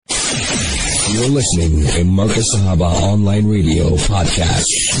You're listening to Marcus Sahaba Online Radio Podcast.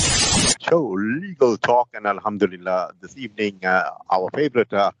 So, legal talk, and Alhamdulillah, this evening, our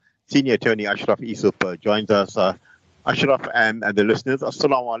favorite senior attorney, Ashraf Essop, joins us. Ashraf and the listeners,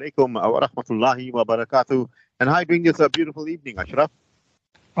 Assalamu alaikum wa rahmatullahi wa barakatuh. And how are you doing this beautiful evening, Ashraf?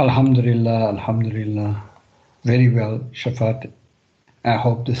 Alhamdulillah, Alhamdulillah. Very well, Shafat. I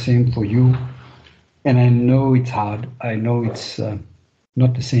hope the same for you. And I know it's hard. I know it's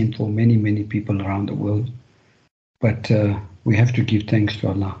not the same for many, many people around the world. But we have to give thanks to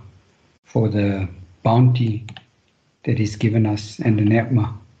Allah for the bounty that He's given us and the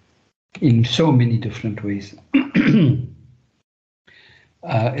ni'mah in so many different ways.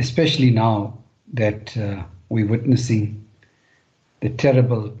 Especially now that we're witnessing the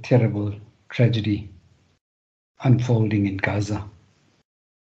terrible, terrible tragedy unfolding in Gaza.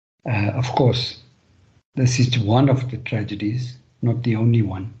 Of course, this is one of the tragedies, not the only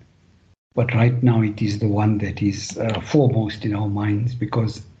one. But right now it is the one that is foremost in our minds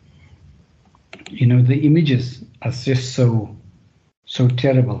because, you know, the images are just so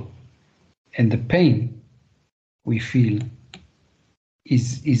terrible. And the pain we feel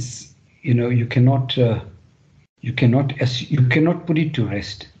is you know, you cannot put it to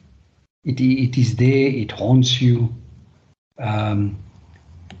rest. It is there, it haunts you.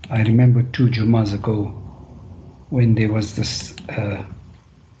 I remember 2 Jummahs ago when there was this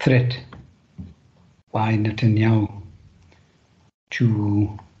threat by Netanyahu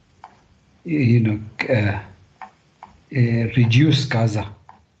to, reduce Gaza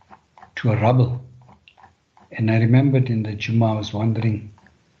to a rubble. And I remembered in the Jummah, I was wondering,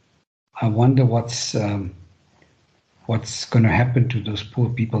 I wonder what's going to happen to those poor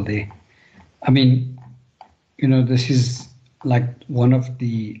people there. I mean, you know, this is like one of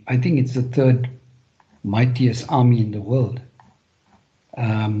the, I think it's the third mightiest army in the world,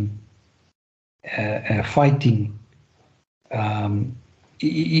 fighting.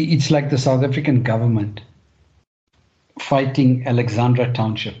 It's like the South African government fighting Alexandra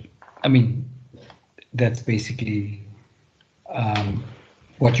Township. I mean, that's basically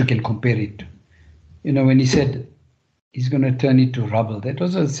what you can compare it to. You know, when he said he's going to turn it to rubble, that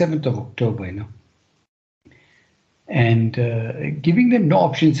was the 7th of October, you know. And giving them no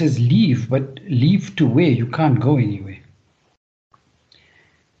option, says leave, but leave to where? You can't go anywhere.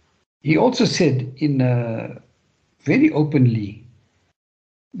 He also said very openly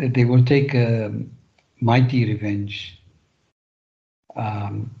that they will take a mighty revenge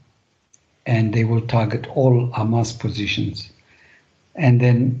and they will target all Hamas positions. And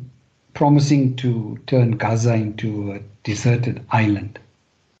then promising to turn Gaza into a deserted island.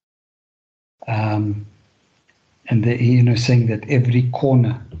 And they, you know, saying that every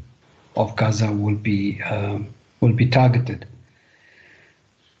corner of Gaza will be targeted.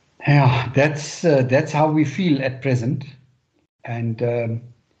 Yeah, that's how we feel at present, and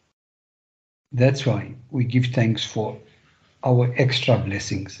that's why we give thanks for our extra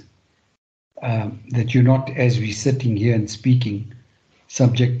blessings. That you're not, as we're sitting here and speaking,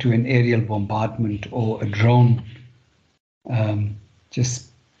 subject to an aerial bombardment or a drone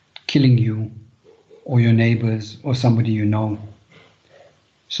just killing you, or your neighbors, or somebody you know.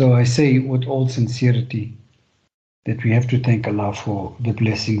 So I say with all sincerity that we have to thank Allah for the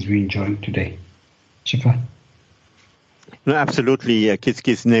blessings we enjoy today. Shafat. No, absolutely. Kis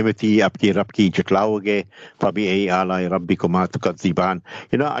nevati apki rabki jitlaoge fabi alai rabbikuma tukadziban.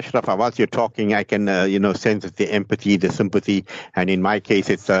 You know, Ashraf, whilst you're talking, I can sense the empathy, the sympathy, and in my case,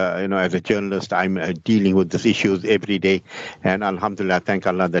 it's as a journalist, I'm dealing with these issues every day, and Alhamdulillah, thank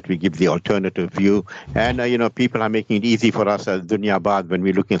Allah that we give the alternative view, and people are making it easy for us as dunya baad when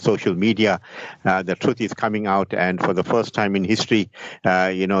we're looking at social media. The truth is coming out, and for the first time in history,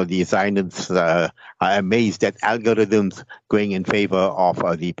 the Zionists are amazed at algorithms going in favor of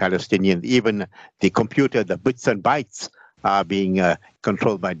the Palestinians. Even the computer, the bits and bytes, are being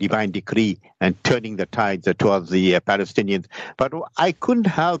controlled by divine decree and turning the tides towards the Palestinians. But I couldn't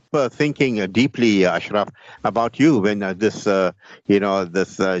help thinking deeply, Ashraf, about you when this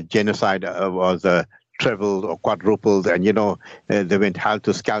genocide was trebled or quadrupled, and they went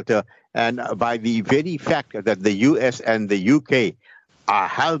helter-skelter. And by the very fact that the US and the UK are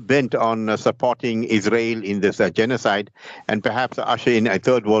hell-bent on supporting Israel in this genocide, and perhaps usher in a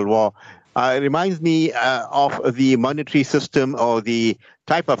third world war, reminds me of the monetary system, or the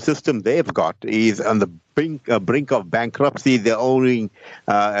type of system they've got is on the brink of bankruptcy. They're owing,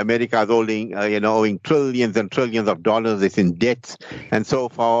 America is owing trillions and trillions of dollars. It's in debts. And so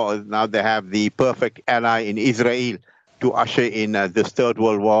far, now they have the perfect ally in Israel, to usher in this Third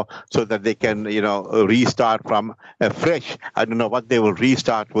World War so that they can, restart from fresh. I don't know what they will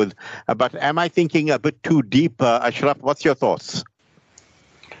restart with. But am I thinking a bit too deep, Ashraf? What's your thoughts?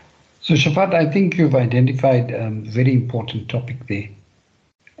 So, Shafat, I think you've identified a very important topic there,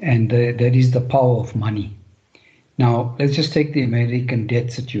 and that is the power of money. Now, let's just take the American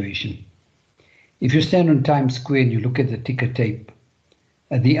debt situation. If you stand on Times Square and you look at the ticker tape,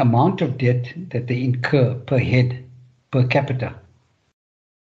 the amount of debt that they incur per head, per capita,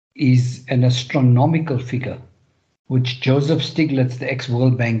 is an astronomical figure, which Joseph Stiglitz, the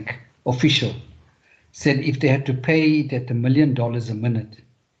ex-World Bank official, said if they had to pay it at $1 million a minute,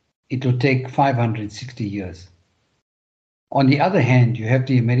 it will take 560 years. On the other hand, you have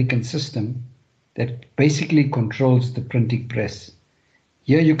the American system that basically controls the printing press.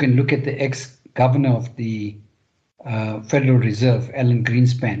 Here you can look at the ex-governor of the Federal Reserve, Alan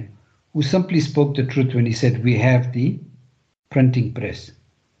Greenspan, who simply spoke the truth when he said, we have the printing press.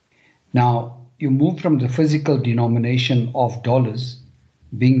 Now, you move from the physical denomination of dollars,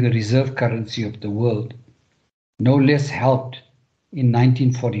 being the reserve currency of the world, no less helped in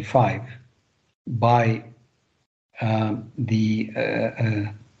 1945 by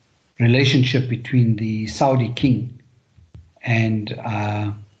the relationship between the Saudi king and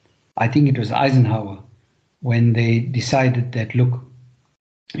I think it was Eisenhower, when they decided that, look,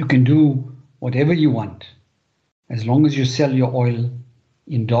 you can do whatever you want as long as you sell your oil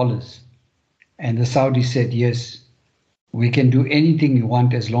in dollars. And the Saudis said, yes, we can do anything you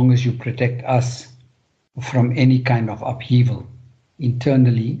want as long as you protect us from any kind of upheaval,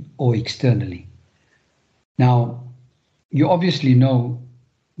 internally or externally. Now, you obviously know,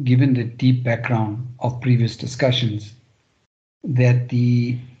 given the deep background of previous discussions, that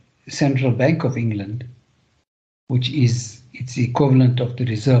the Central Bank of England, which is its equivalent of the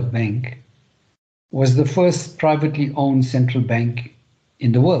Reserve Bank, was the first privately owned central bank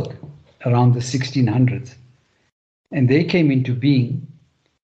in the world around the 1600s. And they came into being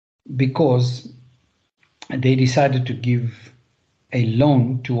because they decided to give a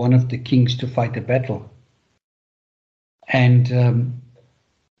loan to one of the kings to fight a battle. And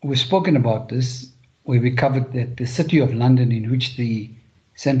we've spoken about this, where we covered that the city of London, in which the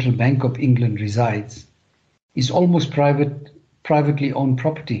Central Bank of England resides, is almost privately owned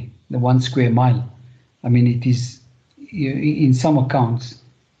property, the 1 square mile. I mean, it is, in some accounts,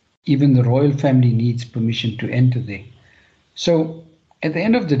 even the royal family needs permission to enter there. So at the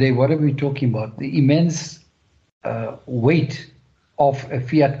end of the day, what are we talking about? The immense weight of a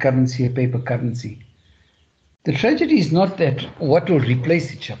fiat currency, a paper currency. The tragedy is not that what will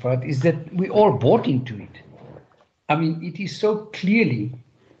replace it, Shafat, is that we all bought into it. I mean, it is so clearly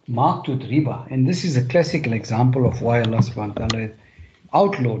marked with riba, and this is a classical example of why Allah subhanahu wa ta'ala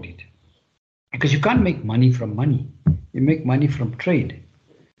outlawed it. Because you can't make money from money. You make money from trade.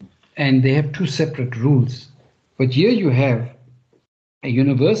 And they have two separate rules. But here you have a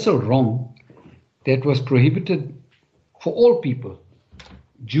universal wrong that was prohibited for all people,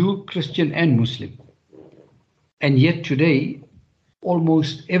 Jew, Christian, and Muslim. And yet today,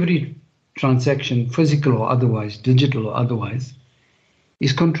 almost every transaction, physical or otherwise, digital or otherwise,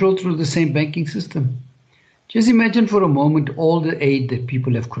 is controlled through the same banking system. Just imagine for a moment all the aid that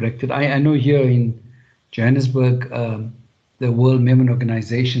people have collected. I know here in Johannesburg, the World Mammon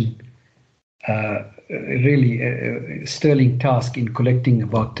Organization, really a sterling task in collecting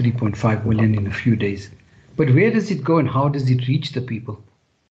about 3.5 million in a few days. But where does it go and how does it reach the people?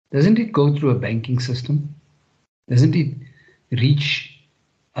 Doesn't it go through a banking system? Doesn't it reach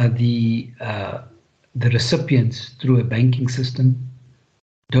the recipients through a banking system?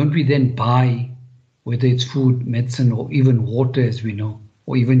 Don't we then buy, whether it's food, medicine, or even water, as we know,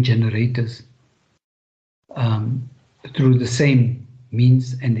 or even generators, through the same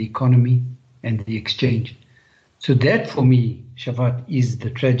means and the economy and the exchange? So that, for me, Shafat, is the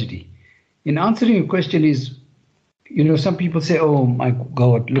tragedy. In answering your question is, some people say, oh my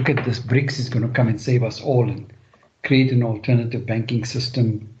God, look at this, BRICS is going to come and save us all and create an alternative banking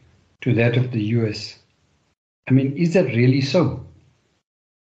system to that of the US. I mean, is that really so?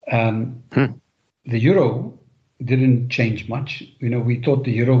 The euro didn't change much. We thought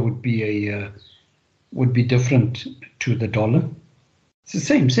the euro would be different to the dollar. It's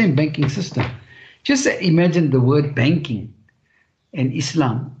the same banking system. Just imagine the word banking and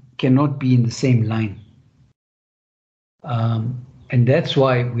Islam cannot be in the same line. And that's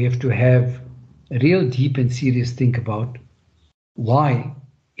why we have to have a real deep and serious think about why,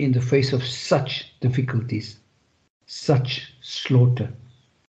 in the face of such difficulties, such slaughter,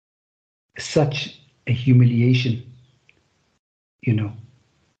 such a humiliation,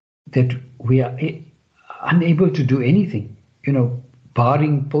 that we are unable to do anything,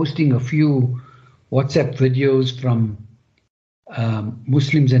 barring posting a few WhatsApp videos from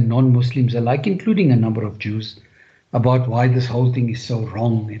Muslims and non-Muslims alike, including a number of Jews, about why this whole thing is so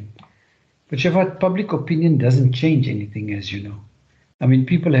wrong. But Shafat, public opinion doesn't change anything, as you know. I mean,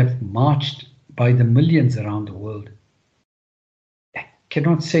 people have marched by the millions around the world. I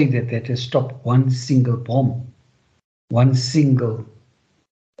cannot say that that has stopped one single bomb, one single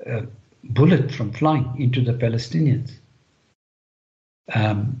bullet from flying into the Palestinians.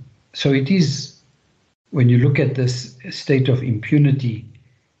 So it is, when you look at this state of impunity,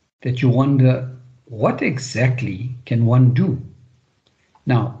 that you wonder, what exactly can one do?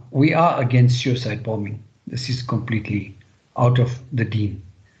 Now, we are against suicide bombing. This is completely out of the deen.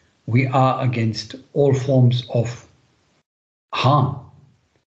 We are against all forms of harm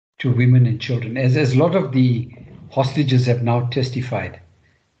to women and children. As a lot of the hostages have now testified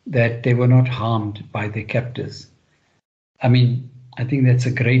that they were not harmed by their captors. I mean, I think that's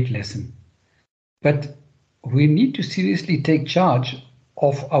a great lesson. But we need to seriously take charge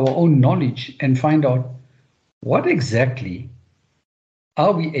of our own knowledge and find out what exactly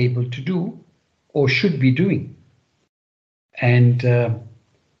are we able to do or should be doing. And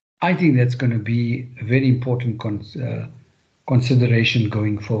I think that's going to be a very important consideration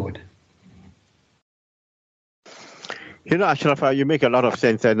going forward. Ashraf, you make a lot of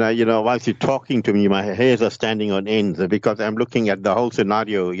sense. And, whilst you're talking to me, my hairs are standing on ends because I'm looking at the whole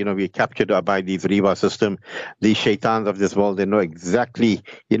scenario. We're captured by these Riva system, these shaitans of this world. They know exactly,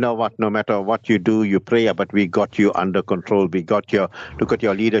 what, no matter what you do, you pray, but we got you under control. We got look at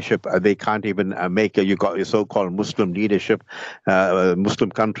your leadership. They can't even you got your so-called Muslim leadership,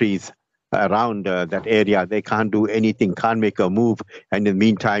 Muslim countries around that area. They can't do anything, can't make a move. And in the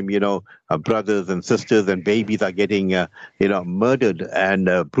meantime, brothers and sisters and babies are getting, murdered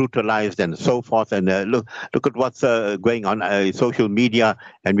and brutalized and so forth. And look at what's going on social media,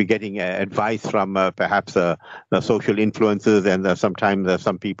 and we're getting advice from perhaps social influencers and sometimes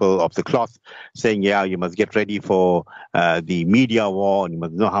some people of the cloth saying, yeah, you must get ready for the media war, and you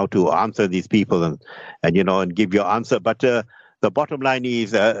must know how to answer these people and give your answer. But the bottom line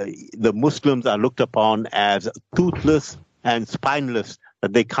is the Muslims are looked upon as toothless and spineless,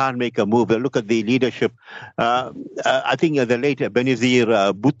 that they can't make a move. Look at the leadership. I think the late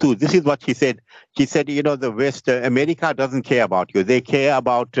Benazir Bhutto, this is what she said. She said, the West, America doesn't care about you. They care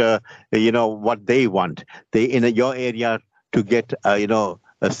about, what they want. They, in your area, to get,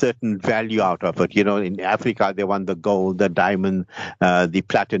 a certain value out of it. In Africa, they want the gold, the diamond, the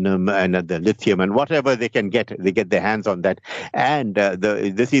platinum, and the lithium, and whatever they can get, they get their hands on that. And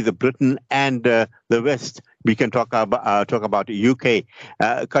this is Britain and the West. We can talk about UK,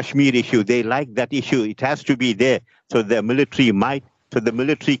 Kashmir issue. They like that issue. It has to be there, so the military might, so the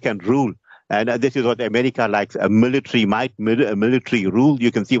military can rule. And this is what America likes, a military might, a military rule.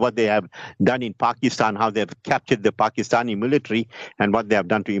 You can see what they have done in Pakistan, how they've captured the Pakistani military and what they have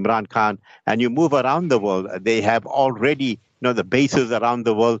done to Imran Khan. And you move around the world, they have already, the bases around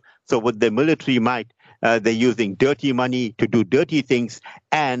the world. So with the military might, they're using dirty money to do dirty things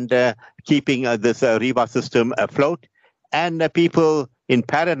and keeping this Riva system afloat. And people in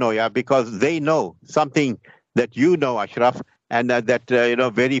paranoia because they know something that Ashraf, and that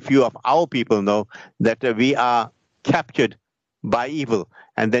very few of our people know, that we are captured by evil,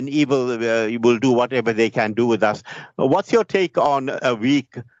 and then evil will do whatever they can do with us. What's your take on a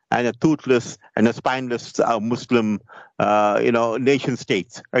weak and a toothless and a spineless Muslim, nation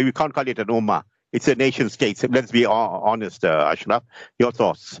states? We can't call it an ummah. It's a nation state. Let's be honest, Ashraf. Your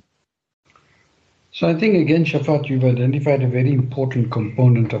thoughts? So I think, again, Shafat, you've identified a very important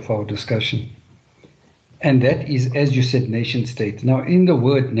component of our discussion. And that is, as you said, nation state. Now, in the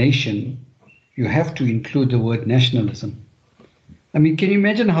word nation, you have to include the word nationalism. I mean, can you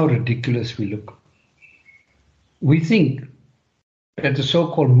imagine how ridiculous we look? We think that the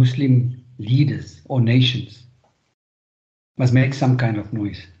so-called Muslim leaders or nations must make some kind of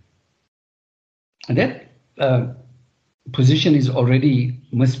noise. And that position is already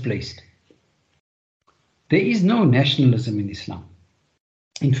misplaced. There is no nationalism in Islam.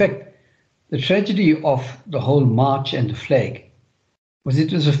 In fact, the tragedy of the whole march and the flag was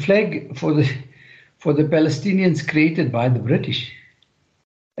it was a flag for the Palestinians created by the British.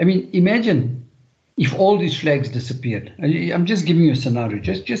 I mean, imagine if all these flags disappeared. I'm just giving you a scenario.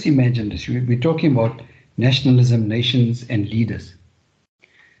 Just imagine this. We're talking about nationalism, nations, and leaders.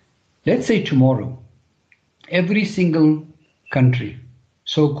 Let's say tomorrow, every single country,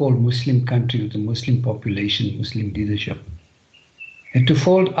 so-called Muslim country with a Muslim population, Muslim leadership, and to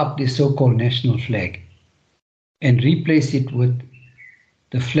fold up the so-called national flag and replace it with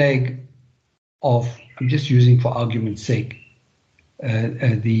the flag of, I'm just using for argument's sake,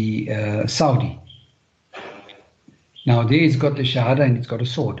 the Saudi. Now there it's got the Shahada and it's got a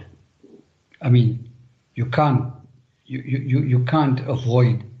sword. I mean, you can't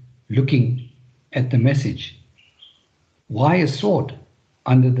avoid looking at the message. Why a sword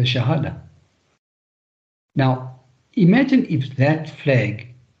under the Shahada? Now, imagine if that flag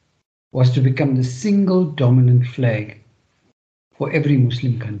was to become the single dominant flag for every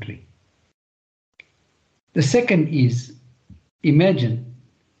Muslim country. The second is, imagine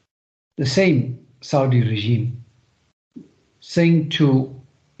the same Saudi regime saying to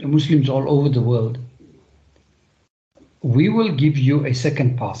the Muslims all over the world, we will give you a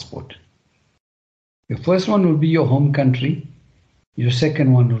second passport. Your first one will be your home country. Your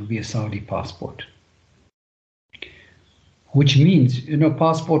second one will be a Saudi passport. Which means,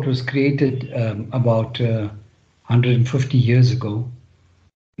 passport was created about 150 years ago.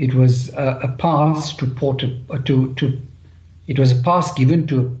 It was a pass it was a pass given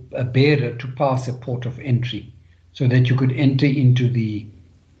to a bearer to pass a port of entry, so that you could enter into the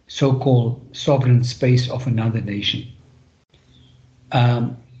so-called sovereign space of another nation.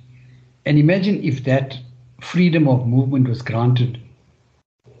 And imagine if that freedom of movement was granted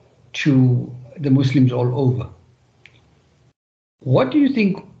to the Muslims all over. What do you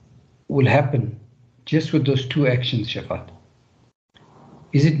think will happen just with those two actions, Shafat?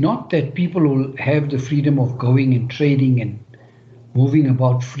 Is it not that people will have the freedom of going and trading and moving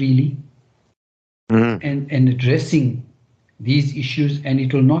about freely and addressing these issues, and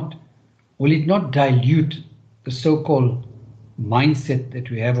will it not dilute the so-called mindset that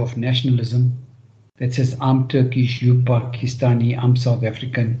we have of nationalism that says I'm Turkish, you Pakistani, I'm South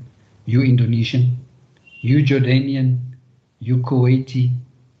African, you Indonesian, you Jordanian, you Kuwaiti,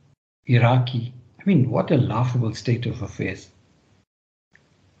 Iraqi? I mean, what a laughable state of affairs.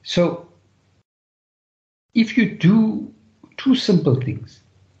 So, if you do two simple things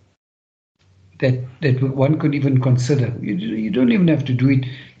that one could even consider, you don't even have to do it,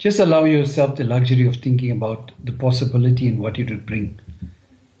 just allow yourself the luxury of thinking about the possibility and what it would bring.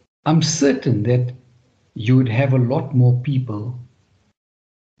 I'm certain that you would have a lot more people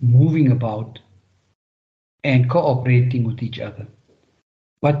moving about and cooperating with each other.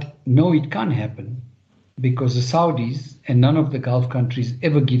 But no, it can't happen, because the Saudis and none of the Gulf countries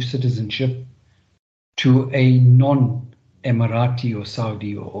ever give citizenship to a non-Emirati or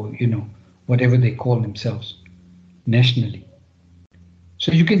Saudi or whatever they call themselves nationally.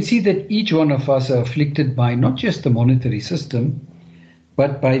 So you can see that each one of us are afflicted by not just the monetary system,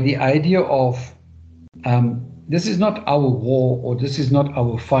 but by the idea of this is not our war, or this is not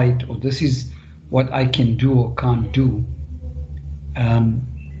our fight, or this is what I can do or can't do,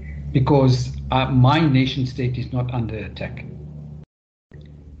 because my nation state is not under attack.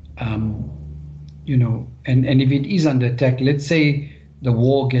 And if it is under attack, let's say the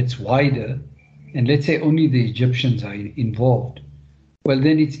war gets wider, and let's say only the Egyptians are involved, well,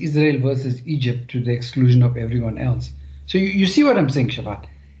 then it's Israel versus Egypt to the exclusion of everyone else. So you see what I'm saying, Shafat?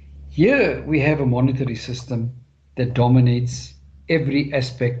 Here we have a monetary system that dominates every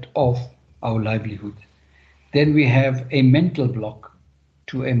aspect of our livelihood. Then we have a mental block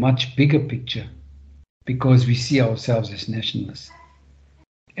to a much bigger picture, because we see ourselves as nationalists.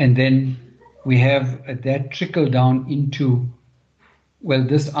 And then we have that trickle down into, well,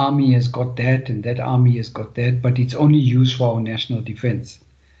 this army has got that and that army has got that, but it's only used for our national defense.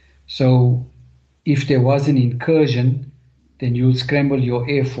 So if there was an incursion, then you'll scramble your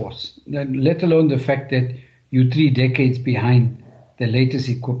air force, let alone the fact that you're 3 decades behind the latest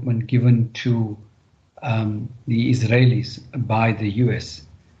equipment given to the Israelis by the US.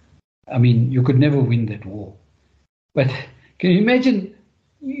 I mean, you could never win that war. But can you imagine?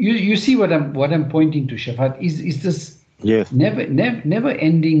 You see what I'm pointing to, Shafat? Is this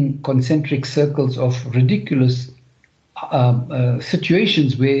never-ending concentric circles of ridiculous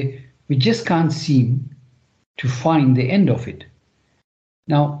situations where we just can't seem to find the end of it.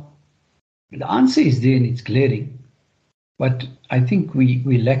 Now, the answer is there and it's glaring, but I think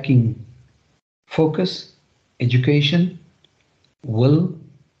we're lacking focus, education, will,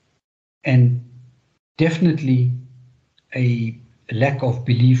 and definitely a lack of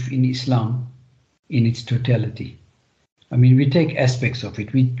belief in Islam in its totality. I mean, we take aspects of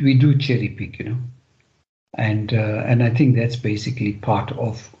it. We do cherry pick, and I think that's basically part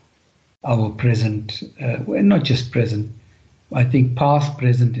of our present, well, not just present, I think past,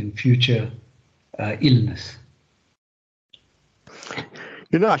 present, and future illness.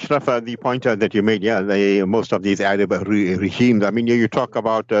 Ashraf, the point that you made, most of these Arab regimes, I mean, you talk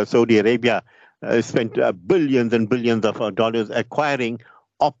about Saudi Arabia spent billions and billions of dollars acquiring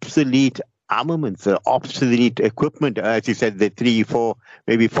obsolete, armaments, obsolete equipment. As you said, they're 3, 4,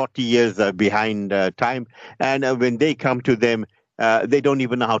 maybe 40 years behind time. And when they come to them, they don't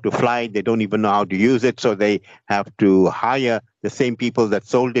even know how to fly. They don't even know how to use it. So they have to hire the same people that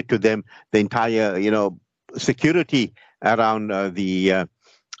sold it to them. The entire, security around in the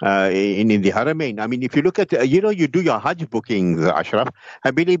Haramain. I mean, if you look at, you do your Hajj bookings, Ashraf.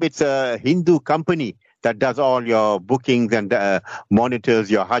 I believe it's a Hindu company that does all your bookings and monitors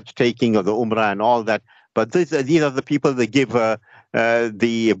your Hajj taking or the Umrah and all that. But these are the people they give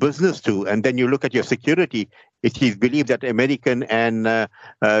the business to. And then you look at your security. It is believed that American and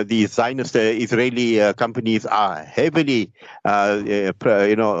the Zionist Israeli companies are heavily,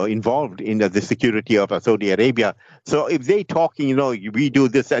 involved in the security of Saudi Arabia. So if they talking, we do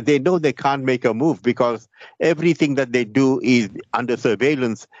this, and they know they can't make a move because everything that they do is under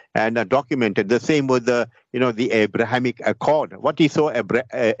surveillance and documented. The same with the Abrahamic Accord. What is so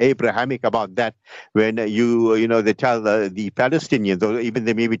Abrahamic about that? When they tell the Palestinians, or even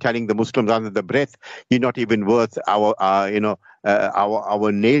they may be telling the Muslims under the breath, you're not even worth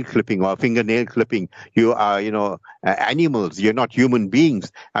our nail clipping or fingernail clipping. You are, animals. You're not human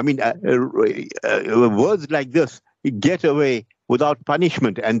beings. I mean, words like this get away without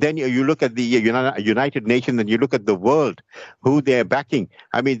punishment. And then you look at the United Nations and you look at the world, who they're backing.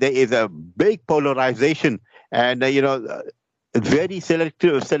 I mean, there is a big polarization and, very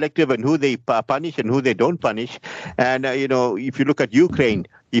selective in who they punish and who they don't punish. And, if you look at Ukraine,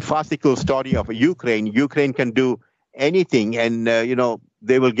 the farcical story of Ukraine can do anything and,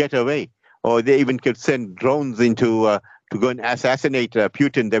 they will get away. Or they even could send drones into to go and assassinate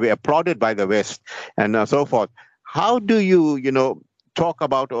Putin. They were applauded by the West and so forth. How do you, talk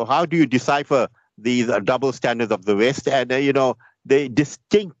about, or how do you decipher these double standards of the West and, the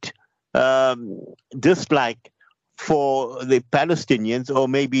distinct dislike for the Palestinians or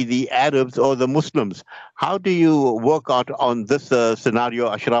maybe the Arabs or the Muslims? How do you work out on this scenario,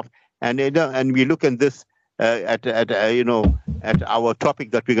 Ashraf? And we look at this at our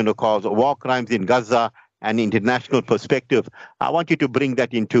topic that we're going to call war crimes in Gaza and international perspective. I want you to bring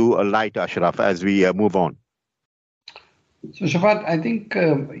that into a light, Ashraf, as we move on. So, Shafat, I think,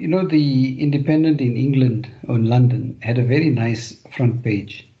 the Independent in England or in London had a very nice front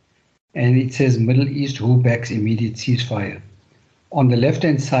page. And it says, Middle East, who backs immediate ceasefire? On the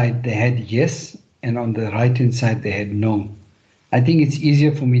left-hand side, they had yes, and on the right-hand side, they had no. I think it's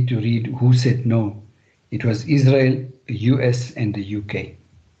easier for me to read who said no. It was Israel, the US, and the UK.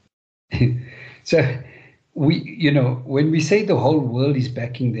 So, when we say the whole world is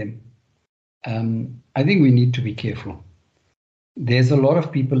backing them, I think we need to be careful. There's a lot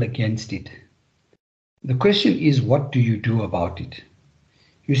of people against it. The question is, what do you do about it?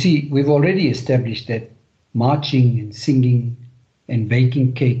 You see, we've already established that marching and singing and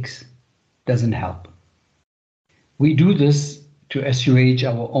baking cakes doesn't help. We do this to assuage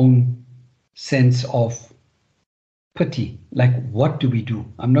our own sense of pity. Like, what do we do?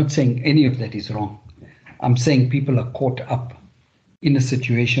 I'm not saying any of that is wrong. I'm saying people are caught up in a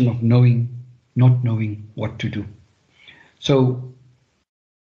situation of not knowing what to do. So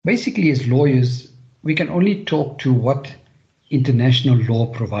basically, as lawyers, we can only talk to what international law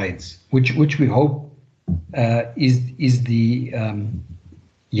provides, which we hope is the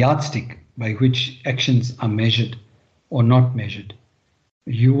yardstick by which actions are measured or not measured.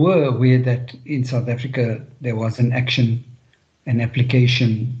 You were aware that in South Africa there was an application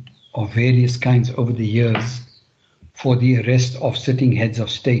of various kinds over the years for the arrest of sitting heads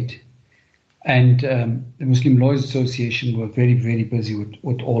of state. And the Muslim Lawyers Association were very, very busy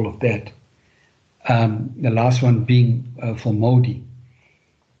with all of that. The last one being for Modi.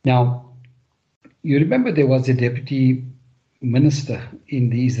 Now, you remember there was a deputy minister in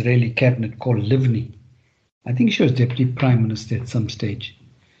the Israeli cabinet called Livni. I think she was deputy prime minister at some stage.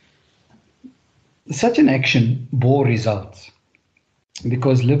 Such an action bore results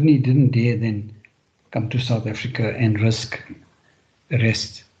because Livni didn't dare then come to South Africa and risk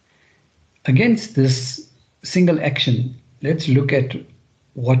arrest. Against this single action, let's look at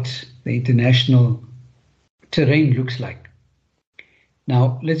what the international terrain looks like.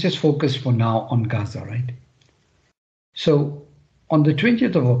 Now, let's just focus for now on Gaza, right? So, on the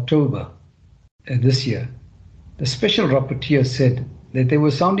 20th of October this year, the special rapporteur said that they were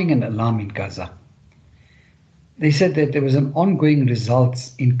sounding an alarm in Gaza. They said that there was an ongoing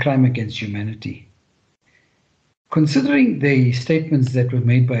results in crime against humanity. Considering the statements that were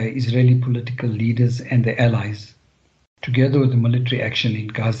made by Israeli political leaders and their allies, together with the military action in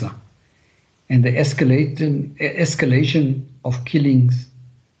Gaza, and the escalation of killings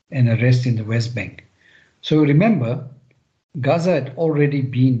and arrests in the West Bank. So remember, Gaza had already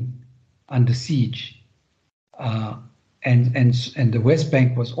been under siege, and the West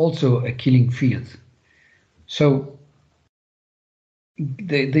Bank was also a killing field. So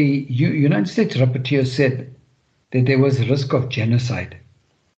the United States rapporteur said that there was a risk of genocide.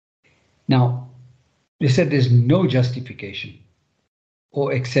 Now, they said there's no justification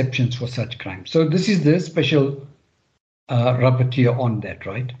or exceptions for such crimes. So this is the special rapporteur on that,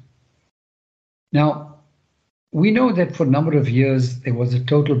 right? Now, we know that for a number of years there was a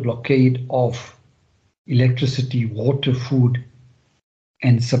total blockade of electricity, water, food,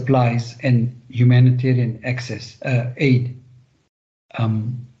 and supplies and humanitarian access, aid.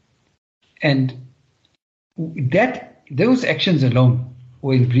 And those actions alone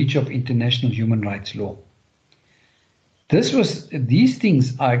were in breach of international human rights law. These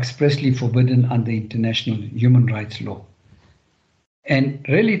things are expressly forbidden under international human rights law. And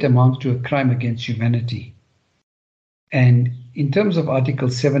really it amounts to a crime against humanity. And in terms of Article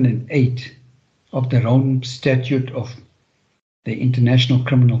 7 and 8 of the Rome Statute of the International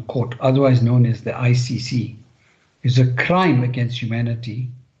Criminal Court, otherwise known as the ICC, is a crime against humanity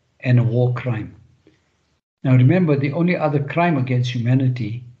and a war crime. Now remember, the only other crime against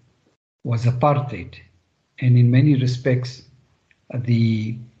humanity was apartheid. And in many respects,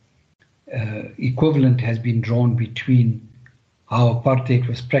 the equivalent has been drawn between how apartheid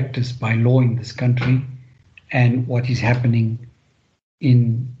was practiced by law in this country and what is happening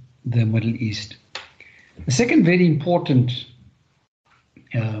in the Middle East. The second very important,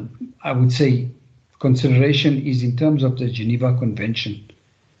 I would say, consideration is in terms of the Geneva Convention,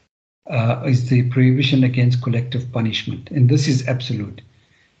 is the prohibition against collective punishment. And this is absolute.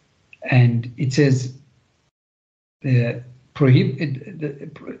 And it says,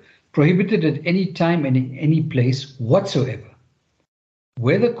 prohibited at any time and in any place whatsoever,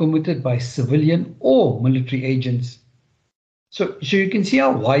 whether committed by civilian or military agents. So you can see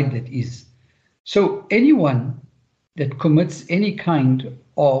how wide that is. So anyone that commits any kind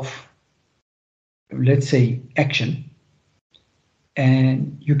of, let's say, action,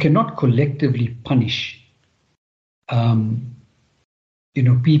 and you cannot collectively punish,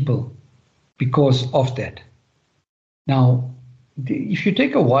 people because of that. Now, if you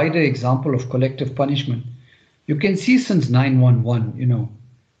take a wider example of collective punishment, you can see since 9/11,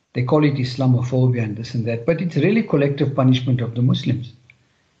 they call it Islamophobia and this and that, but it's really collective punishment of the Muslims.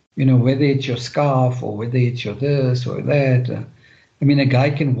 Whether it's your scarf or whether it's your this or that. A guy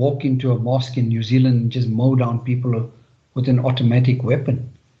can walk into a mosque in New Zealand and just mow down people with an automatic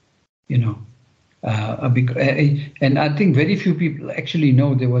weapon, and I think very few people actually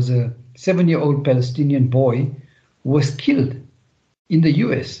know there was a 7-year-old Palestinian boy who was killed in the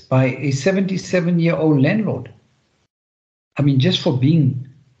US by a 77-year-old landlord. Just for being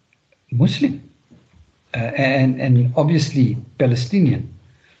Muslim and obviously Palestinian.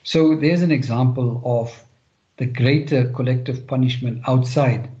 So there's an example of the greater collective punishment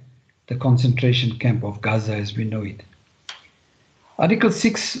outside the concentration camp of Gaza as we know it. Article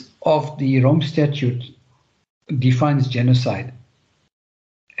 6 of the Rome Statute defines genocide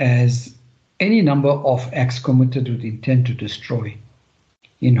as any number of acts committed with intent to destroy,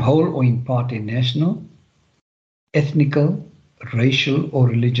 in whole or in part, a national, ethnical, racial, or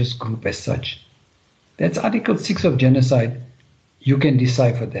religious group as such. That's Article 6 of genocide. You can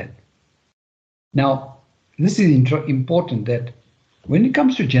decipher that. Now, this is important that when it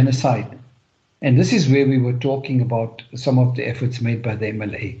comes to genocide, and this is where we were talking about some of the efforts made by the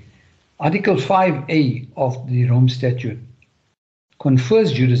MLA, Article 5A of the Rome Statute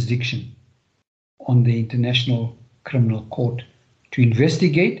confers jurisdiction on the International Criminal Court to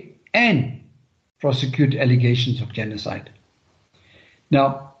investigate and prosecute allegations of genocide.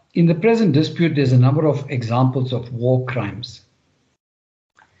 Now, in the present dispute, there's a number of examples of war crimes.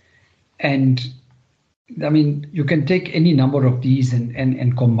 And you can take any number of these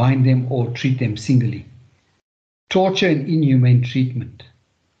and combine them or treat them singly. Torture and inhumane treatment.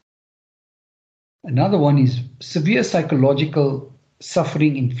 Another one is severe psychological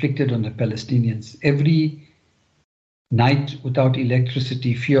suffering inflicted on the Palestinians. Every night without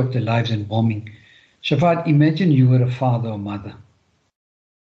electricity, fear of their lives and bombing. Shafat, imagine you were a father or mother,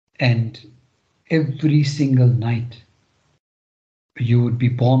 and every single night you would be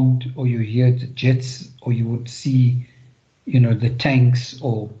bombed, or you hear the jets, or you would see, the tanks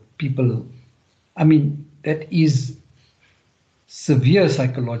or people. That is severe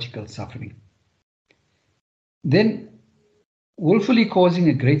psychological suffering. Then willfully causing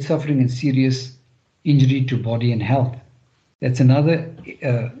a great suffering and serious injury to body and health. That's another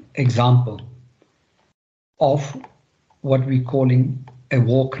example of what we're calling a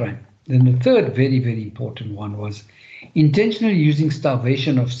war crime. Then the third very, very important one was intentionally using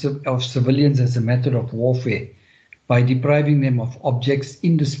starvation of civilians as a method of warfare by depriving them of objects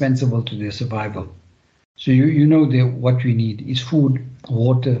indispensable to their survival. So you know what we need is food,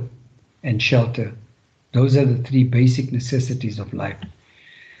 water, and shelter. Those are the three basic necessities of life.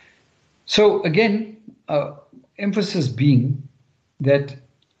 So again, emphasis being that,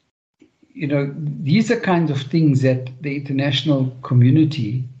 these are kinds of things that the international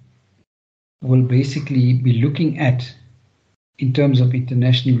community will basically be looking at in terms of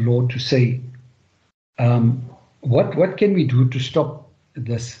international law to say, what can we do to stop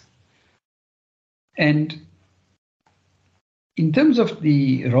this? And in terms of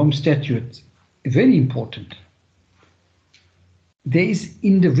the Rome Statute, very important, there is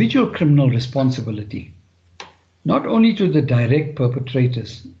individual criminal responsibility, not only to the direct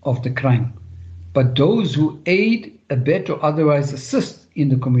perpetrators of the crime, but those who aid, abet, or otherwise assist in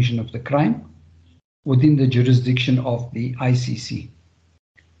the commission of the crime within the jurisdiction of the ICC.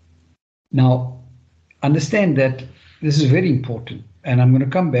 Now, understand that this is very important, and I'm going to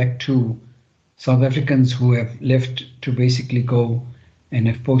come back to South Africans who have left to basically go and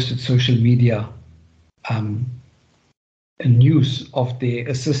have posted social media news of their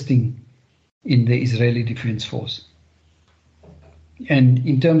assisting in the Israeli Defense Force. And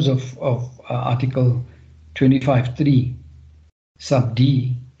in terms of Article 25.3, sub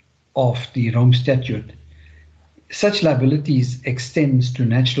D of the Rome Statute, such liabilities extends to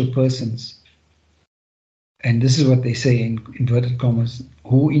natural persons, and this is what they say in inverted commas,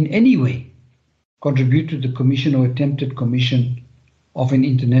 who in any way contribute to the commission or attempted commission of an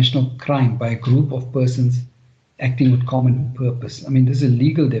international crime by a group of persons acting with common purpose. I mean, this is a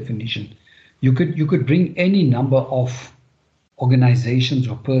legal definition. You could bring any number of organizations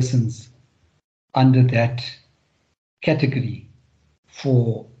or persons under that category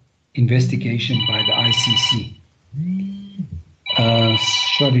for investigation by the ICC.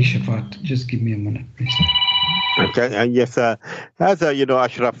 Sorry, Shafat, just give me a minute, please. Okay, yes, as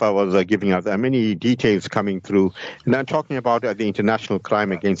Ashraf was giving us many details coming through, and I'm talking about the international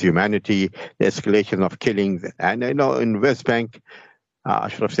crime against humanity, the escalation of killings, and in West Bank,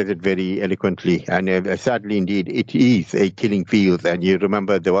 Ashraf said it very eloquently, and sadly indeed, it is a killing field. And you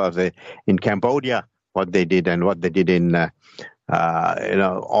remember there was in Cambodia what they did, and what they did in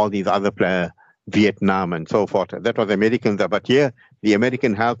all these other Vietnam and so forth. That was Americans, but here the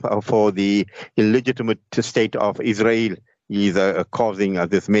American help for the illegitimate state of Israel is causing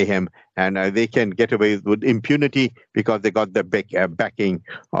this mayhem, and they can get away with impunity because they got the backing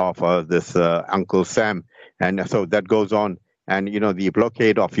of this Uncle Sam, and so that goes on. And the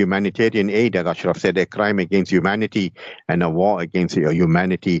blockade of humanitarian aid, as Ashraf said, a crime against humanity and a war against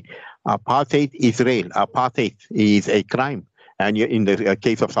humanity. Apartheid is a crime, and in the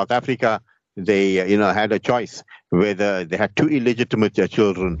case of South Africa, they had a choice whether they had two illegitimate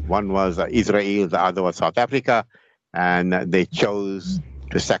children. One was Israel, the other was South Africa, and they chose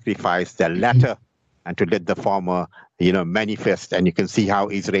to sacrifice the latter and to let the former manifest. And you can see how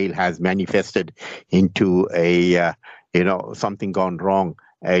Israel has manifested into a something gone wrong,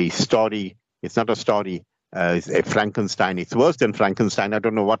 a story. It's not a story, it's a Frankenstein. It's worse than Frankenstein. I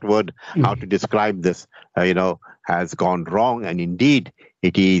don't know what word, how to describe this, has gone wrong. And indeed,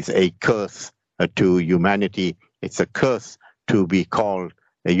 it is a curse to humanity. It's a curse to be called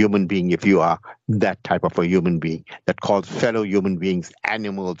a human being if you are that type of a human being that calls fellow human beings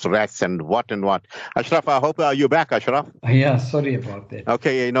animals, rats, and what. Ashraf, I hope you're back, Ashraf. Yeah, sorry about that.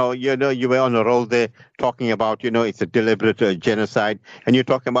 Okay, you were on a roll there talking about, it's a deliberate genocide, and you're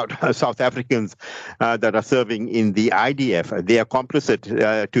talking about South Africans that are serving in the IDF. They are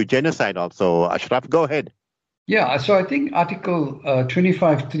complicit to genocide also. Ashraf, go ahead. Yeah, so I think Article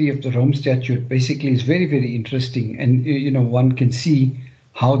 25.3 of the Rome Statute basically is very, very interesting, and one can see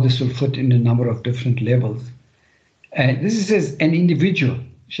how this will fit in a number of different levels. This says an individual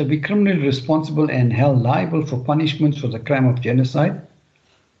shall be criminally responsible and held liable for punishments for the crime of genocide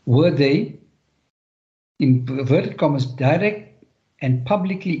were they, in inverted commas, direct and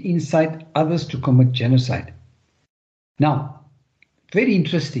publicly incite others to commit genocide. Now, very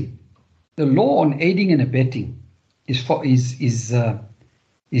interesting. The law on aiding and abetting is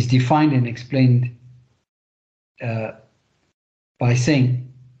defined and explained by saying,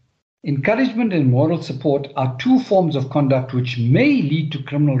 encouragement and moral support are two forms of conduct which may lead to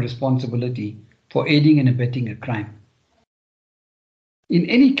criminal responsibility for aiding and abetting a crime. In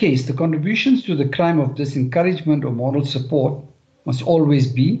any case, the contributions to the crime of this encouragement or moral support must always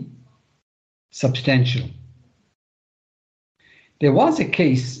be substantial. There was a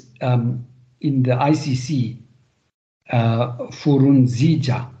case in the ICC,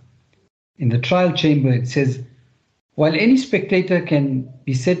 Furunzija, in the trial chamber. It says, While any spectator can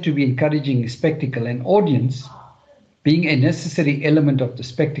be said to be encouraging a spectacle, an audience being a necessary element of the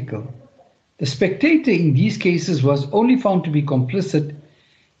spectacle, the spectator in these cases was only found to be complicit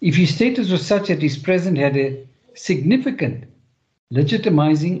if his status was such that his presence had a significant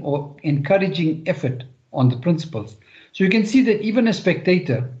legitimizing or encouraging effort on the principles. So you can see that even a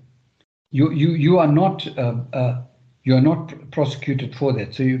spectator, you are not prosecuted for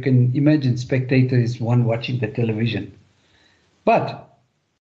that. So you can imagine spectator is one watching the television. But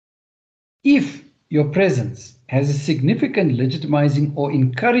if your presence has a significant legitimizing or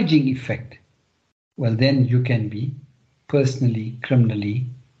encouraging effect, well, then you can be personally, criminally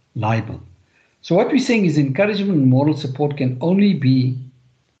liable. So what we're saying is encouragement and moral support can only be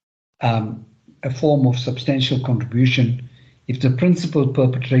a form of substantial contribution if the principal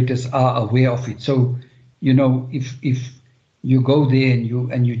perpetrators are aware of it. So, if you go there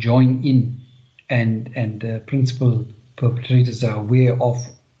and you join in, and the principal perpetrators are aware of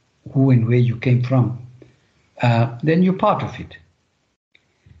who and where you came from, then you're part of it.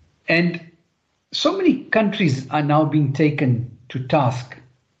 And so many countries are now being taken to task,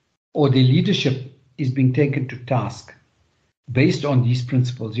 or their leadership is being taken to task based on these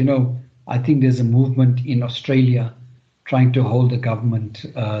principles. I think there's a movement in Australia trying to hold the government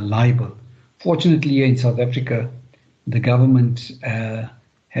liable. Fortunately, here in South Africa, the government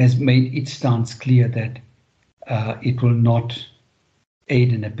has made its stance clear that it will not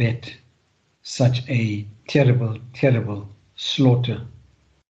aid and abet such a terrible, terrible slaughter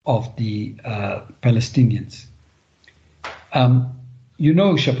of the Palestinians.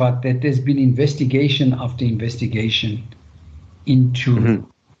 Shafat, that there's been investigation after investigation into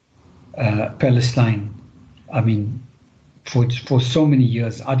Palestine. I mean, for so many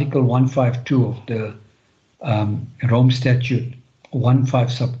years. Article 152 of the Rome Statute 15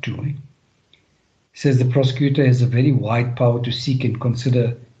 sub 2 says the prosecutor has a very wide power to seek and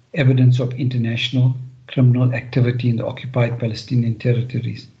consider evidence of international criminal activity in the occupied Palestinian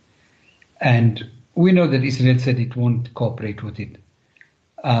territories. And we know that Israel said it won't cooperate with it.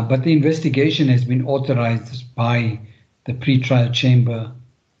 But the investigation has been authorized by the pretrial chamber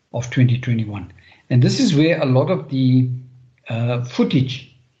of 2021. And this is where a lot of the footage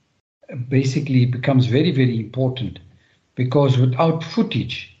basically becomes very, very important, because without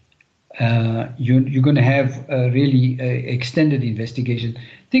footage, you're going to have a really extended investigation.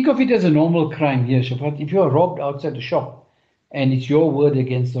 Think of it as a normal crime here, Shafat. If you are robbed outside the shop and it's your word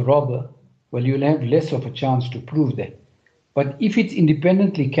against the robber, well, you'll have less of a chance to prove that. But if it's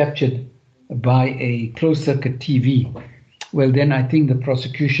independently captured by a closed-circuit TV, well, then I think the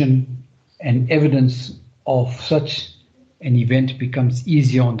prosecution and evidence of such an event becomes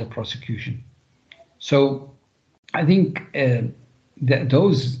easier on the prosecution. So I think that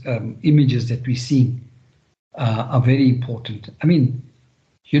those images that we see are very important. I mean,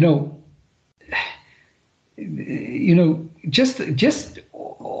 just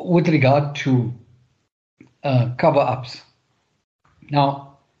with regard to cover-ups.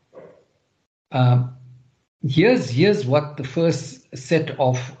 Now, here's what the first set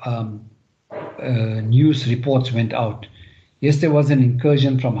of news reports went out. Yes, there was an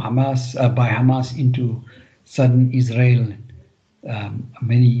incursion from by Hamas into southern Israel.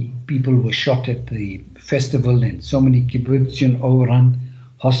 Many people were shot at the festival, and so many kibbutzim overrun,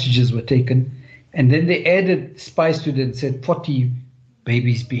 hostages were taken. And then they added spice to it and said 40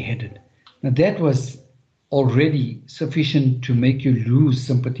 babies beheaded. Now that was already sufficient to make you lose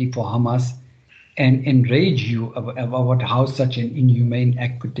sympathy for Hamas and enrage you about how such an inhumane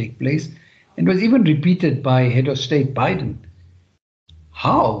act could take place. And was even repeated by head of state Biden.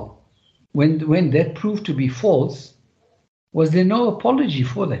 How, when that proved to be false, was there no apology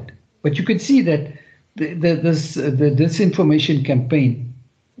for that? But you could see that the disinformation campaign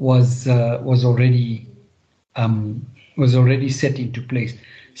was already set into place.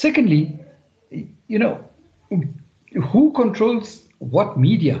 Secondly, who controls what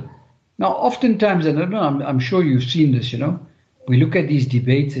media? Now, oftentimes, and I don't know, I'm sure you've seen this. We look at these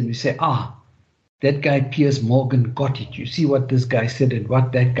debates and we say, that guy Piers Morgan got it. You see what this guy said and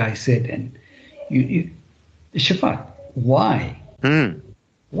what that guy said, and Shafat, why?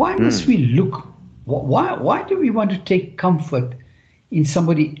 Why must we look? Why do we want to take comfort in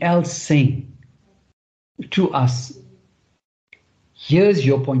somebody else saying to us, here's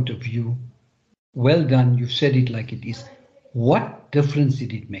your point of view, well done, you've said it like it is. What difference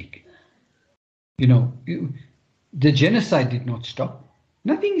did it make? The genocide did not stop.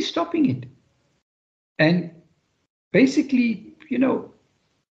 Nothing is stopping it. And basically,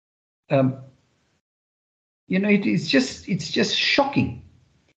 it's just shocking.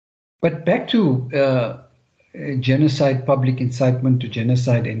 But back to genocide, public incitement to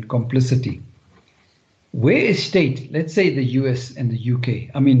genocide, and complicity. Where a state, let's say the US and the UK,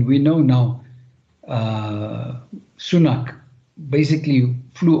 I mean, we know now Sunak basically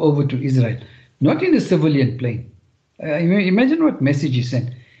flew over to Israel, not in a civilian plane. Imagine what message he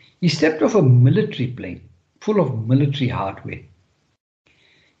sent. He stepped off a military plane full of military hardware.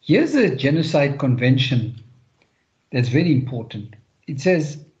 Here's a genocide convention that's very important. It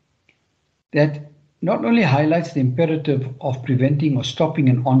says that not only highlights the imperative of preventing or stopping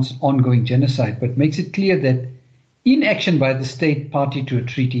an ongoing genocide, but makes it clear that inaction by the state party to a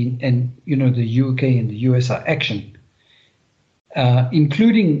treaty, and the UK and the US are action,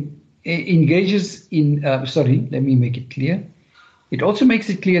 engages in, let me make it clear. It also makes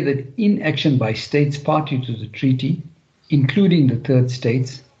it clear that inaction by states party to the treaty, including the third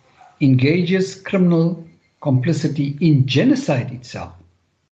states, engages criminal complicity in genocide itself.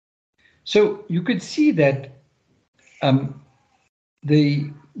 So you could see that the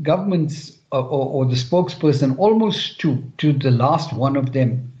governments or the spokesperson, almost to the last one of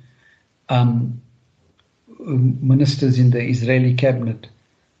them, ministers in the Israeli cabinet,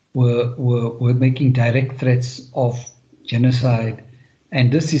 were making direct threats of genocide,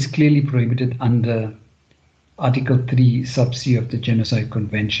 and this is clearly prohibited under Article 3, sub C of the Genocide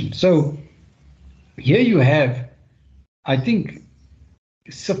Convention. So here you have, I think,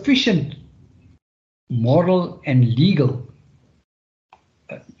 sufficient moral and legal,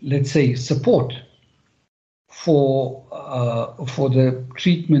 let's say, support for the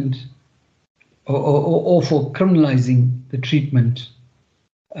treatment or for criminalizing the treatment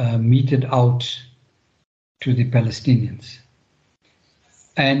meted out to the Palestinians.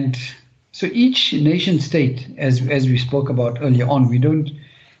 And so each nation state, as we spoke about earlier on, we don't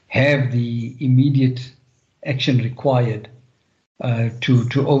have the immediate action required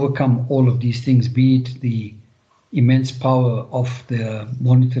to overcome all of these things, be it the immense power of the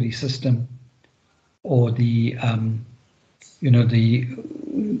monetary system or the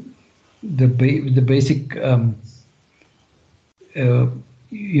basic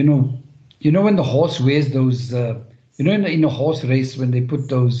when the horse wears those in a horse race when they put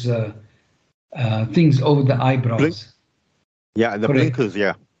those things over the eyebrows. Yeah, the Correct. Blinkers,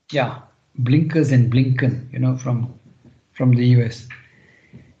 yeah. Yeah, blinkers and blinken, from the US.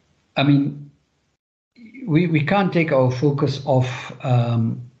 I mean, we can't take our focus off,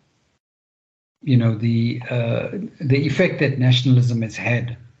 the effect that nationalism has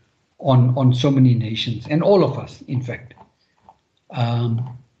had on so many nations, and all of us, in fact.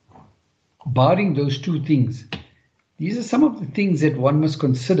 Barring those two things, these are some of the things that one must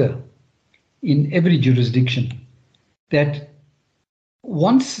consider in every jurisdiction, that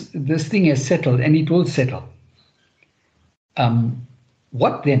once this thing has settled, and it will settle,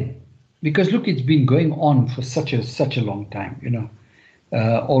 what then? Because look, it's been going on for such a long time,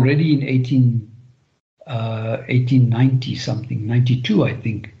 already in 1890 something, 92, I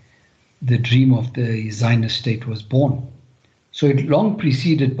think, the dream of the Zionist state was born. So it long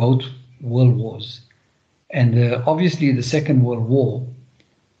preceded both world wars. And obviously the Second World War,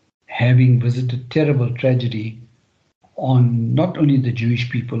 having visited terrible tragedy on not only the Jewish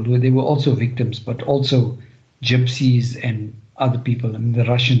people, who they were also victims, but also gypsies and other people. I mean, the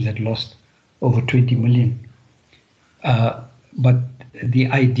Russians had lost over 20 million. But the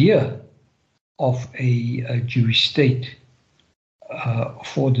idea of a Jewish state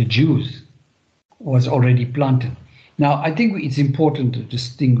for the Jews was already planted. Now, I think it's important to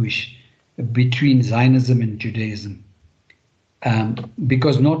distinguish between Zionism and Judaism,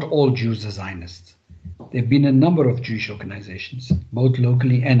 because not all Jews are Zionists. There have been a number of Jewish organizations, both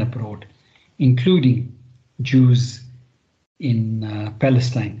locally and abroad, including Jews in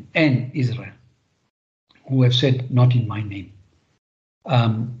Palestine and Israel, who have said, not in my name.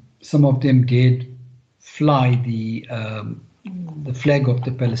 Some of them did fly the flag of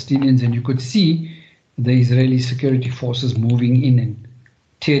the Palestinians, and you could see the Israeli security forces moving in and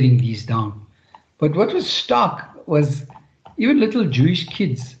tearing these down. But what was stark was even little Jewish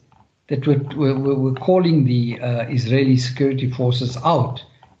kids that were calling the Israeli security forces out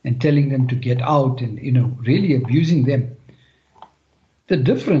and telling them to get out and, really abusing them. The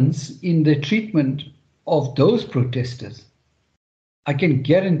difference in the treatment of those protesters, I can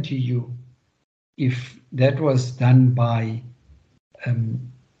guarantee you, if that was done by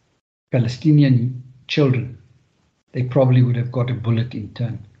Palestinian children, they probably would have got a bullet in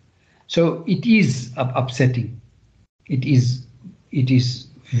turn. So it is upsetting. It is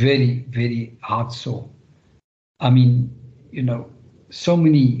very, very hard sore. I mean, so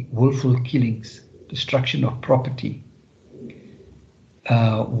many willful killings, destruction of property,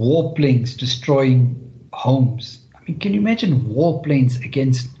 warplanes destroying homes. I mean, can you imagine warplanes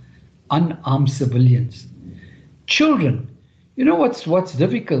against unarmed civilians? Children. You know what's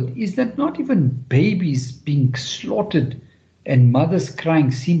difficult is that not even babies being slaughtered and mothers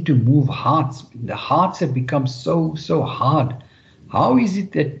crying seem to move hearts. The hearts have become so hard. How is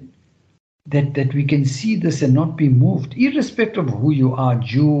it that we can see this and not be moved, irrespective of who you are,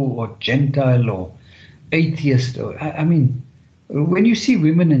 Jew or Gentile or atheist? I mean, when you see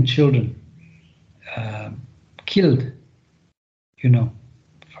women and children killed,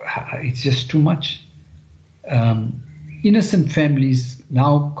 it's just too much. Innocent families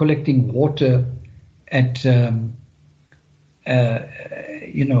now collecting water at a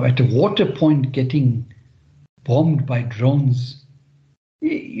water point, getting bombed by drones.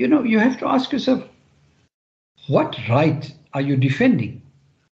 You have to ask yourself, what right are you defending?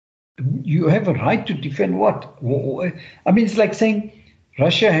 You have a right to defend what? I mean, it's like saying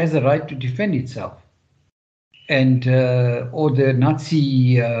Russia has a right to defend itself, and or the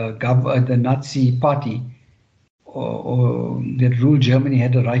Nazi the Nazi party or that ruled Germany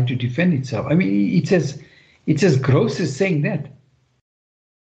had a right to defend itself. I mean, it's as gross as saying that.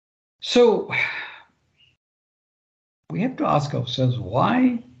 So we have to ask ourselves,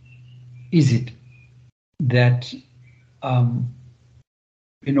 why is it that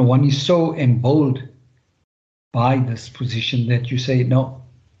one is so emboldened by this position that you say, no,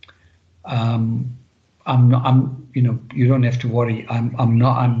 I'm not. You don't have to worry. I'm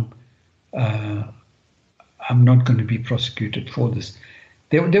not going to be prosecuted for this.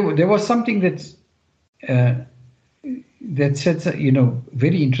 There was something that said,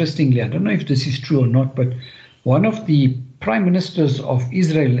 very interestingly. I don't know if this is true or not, but one of the prime ministers of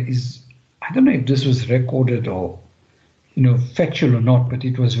Israel is, I don't know if this was recorded or, factual or not, but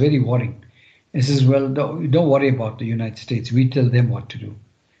it was very worrying. He says, well, don't worry about the United States. We tell them what to do.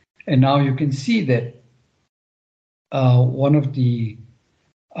 And now you can see that one of the,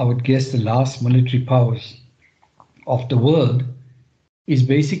 I would guess, the last military powers of the world is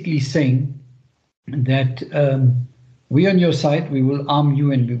basically saying that we're on your side, we will arm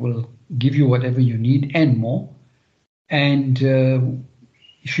you and we will give you whatever you need and more. And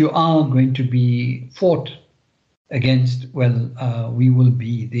if you are going to be fought against, well, we will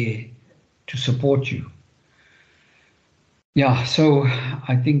be there to support you. Yeah, so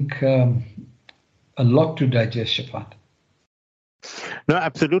I think a lot to digest, Shafat. No,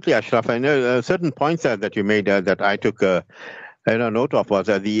 absolutely, Ashraf. I know certain points that you made that I took note of was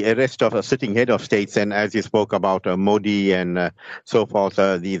the arrest of a sitting head of states, and as you spoke about Modi and so forth,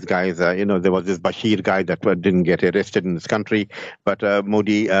 these guys, there was this Bashir guy that didn't get arrested in this country, but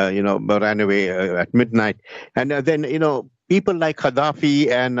Modi, ran away at midnight. And then, people like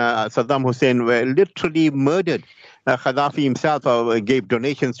Gaddafi and Saddam Hussein were literally murdered. Gaddafi himself gave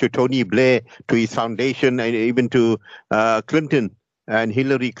donations to Tony Blair, to his foundation, and even to Clinton and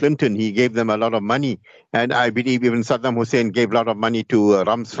Hillary Clinton. He gave them a lot of money. And I believe even Saddam Hussein gave a lot of money to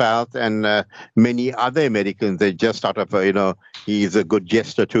Rumsfeld and many other Americans. They just out of, he's a good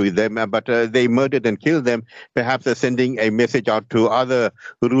gesture to them, but they murdered and killed them. Perhaps they're sending a message out to other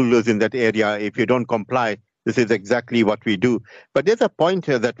rulers in that area. If you don't comply, this is exactly what we do. But there's a point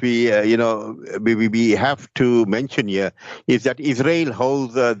here that we have to mention here, is that Israel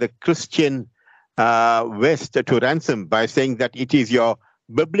holds the Christian West to ransom by saying that it is your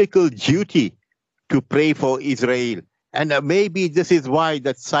biblical duty to pray for Israel. And maybe this is why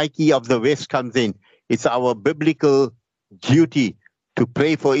that psyche of the West comes in. It's our biblical duty to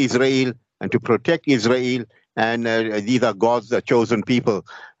pray for Israel and to protect Israel. And these are God's chosen people.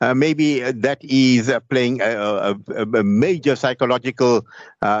 Maybe that is playing a major psychological,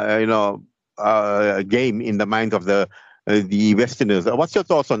 game in the minds of the Westerners. What's your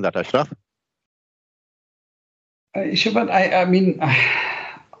thoughts on that, Ashraf? Shafat, I mean,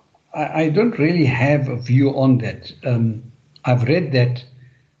 I don't really have a view on that. I've read that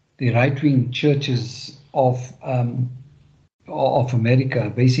the right-wing churches of America are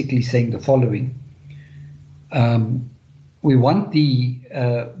basically saying the following. We want the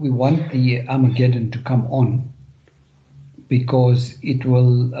Armageddon to come on because it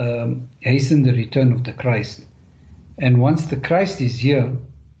will hasten the return of the Christ. And once the Christ is here,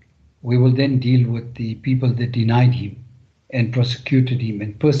 we will then deal with the people that denied him and prosecuted him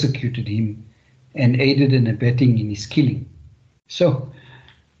and persecuted him and aided and abetting in his killing. So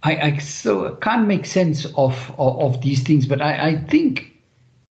I can't make sense of these things, but I think,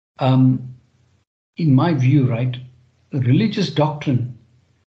 in my view, right, religious doctrine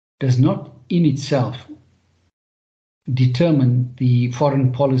does not in itself determine the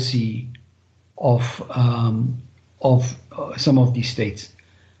foreign policy of some of these states.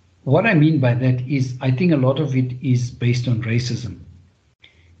 What I mean by that is I think a lot of it is based on racism.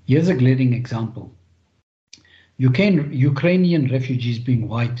 Here's a glaring example. Ukrainian refugees, being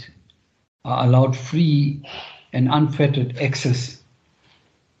white, are allowed free and unfettered access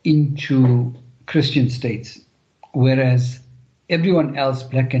into Christian states, whereas everyone else,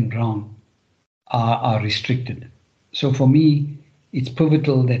 black and brown, are restricted. So for me, it's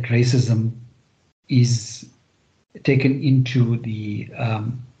pivotal that racism is taken into the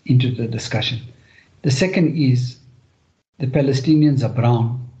discussion. The second is the Palestinians are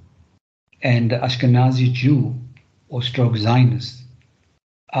brown and the Ashkenazi Jew or stroke Zionists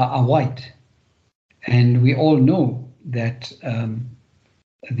are white. And we all know that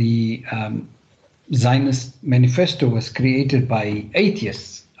the Zionist manifesto was created by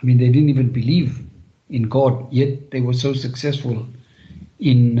atheists. I mean, they didn't even believe in God, yet they were so successful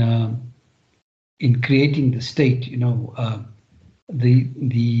in creating the state. You know,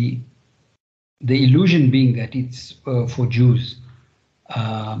 the illusion being that it's for Jews,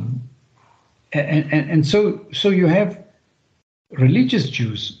 and so you have religious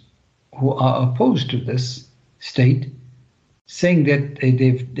Jews who are opposed to this state, saying that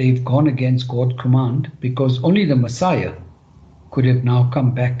they've gone against God's command because only the Messiah could have now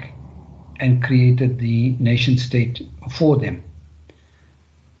come back and created the nation state for them.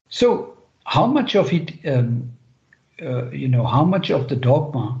 So how much of it, how much of the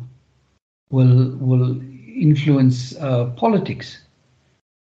dogma will influence politics?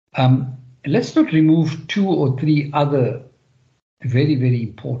 Let's not remove 2 or 3 other very, very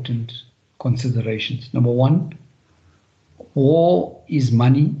important considerations. Number one, war is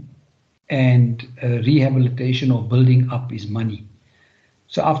money, and rehabilitation or building up is money.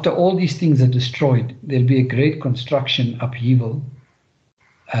 So after all these things are destroyed, there'll be a great construction upheaval,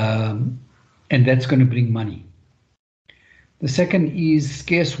 and that's going to bring money. The second is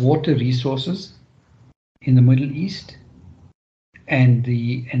scarce water resources in the Middle East, and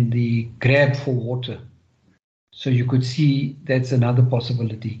the grab for water. So you could see that's another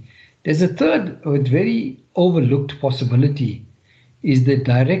possibility. There's a third, very overlooked possibility, is the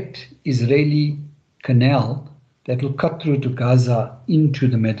direct Israeli canal that will cut through to Gaza into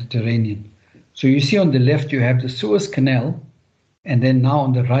the Mediterranean. So you see on the left you have the Suez Canal, and then now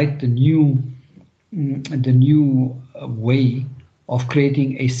on the right the new way of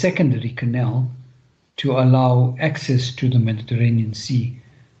creating a secondary canal to allow access to the Mediterranean Sea,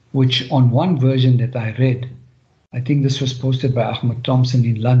 which on one version that I read, I think this was posted by Ahmed Thompson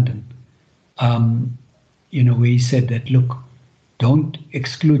in London, where he said that, look, don't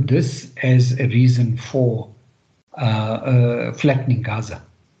exclude this as a reason for flattening Gaza.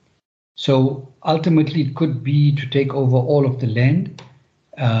 So ultimately it could be to take over all of the land,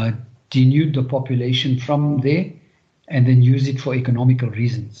 denude the population from there, and then use it for economical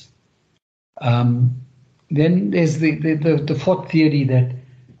reasons. Then there's the fourth theory that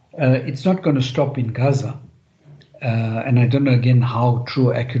it's not going to stop in Gaza. And I don't know again how true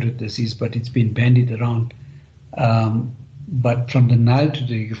or accurate this is, but it's been bandied around. But from the Nile to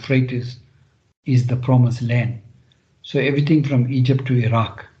the Euphrates is the promised land. So everything from Egypt to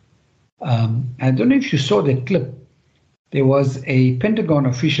Iraq. I don't know if you saw that clip. There was a Pentagon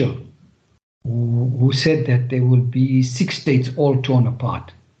official who said that there will be 6 states all torn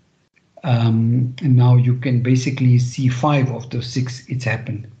apart. And now you can basically see 5 of those 6, it's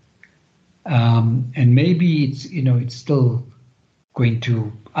happened. And maybe it's still going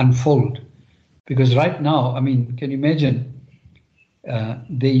to unfold, because right now, I mean, can you imagine?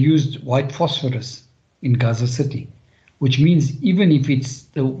 They used white phosphorus in Gaza City, which means even if it's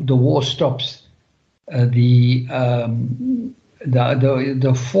the war stops, the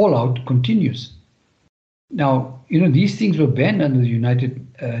fallout continues. Now, these things were banned under the United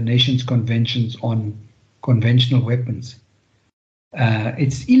Nations Conventions on Conventional Weapons.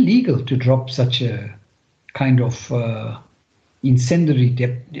 It's illegal to drop such a kind of incendiary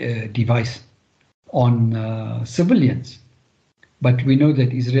device on civilians. But we know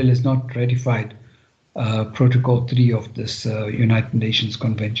that Israel has not ratified Protocol 3 of this United Nations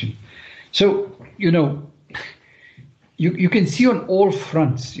Convention. So, you can see on all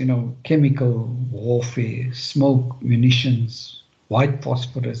fronts, chemical warfare, smoke, munitions, white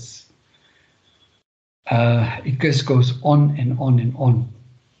phosphorus. It just goes on and on and on.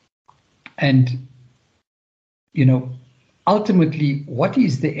 And, ultimately, what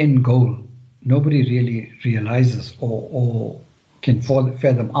is the end goal? Nobody really realizes or can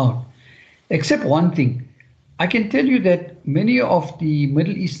fathom out. Except one thing. I can tell you that many of the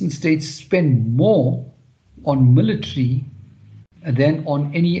Middle Eastern states spend more on military than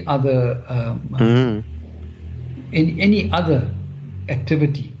on any other any other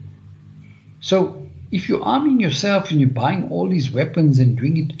activity. So if you're arming yourself and you're buying all these weapons and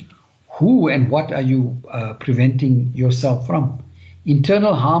doing it, who and what are you preventing yourself from?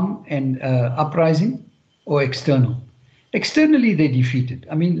 Internal harm and uprising, or external? Externally, they defeated.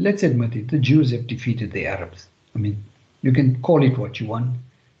 I mean, let's admit it, the Jews have defeated the Arabs. I mean, you can call it what you want.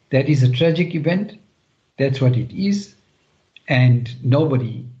 That is a tragic event. That's what it is. And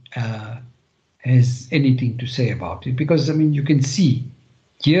nobody has anything to say about it. Because, I mean, you can see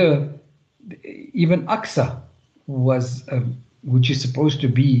here, even Aqsa was, which is supposed to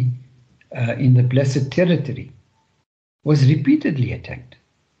be in the Blessed Territory, was repeatedly attacked.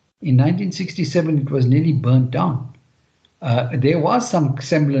 In 1967, it was nearly burnt down. There was some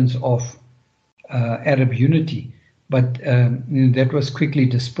semblance of Arab unity, but that was quickly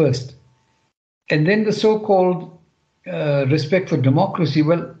dispersed. And then the so-called respect for democracy,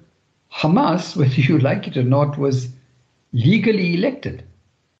 well, Hamas, whether you like it or not, was legally elected.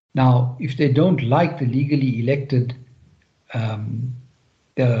 Now, if they don't like the legally elected, a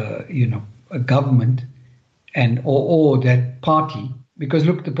government or that party, because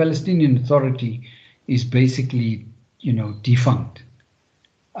look, the Palestinian Authority is basically, defunct.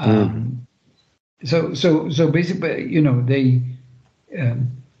 So basically, they.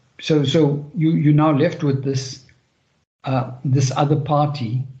 So you're now left with this other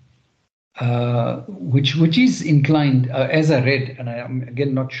party, which is inclined, as I read, and I'm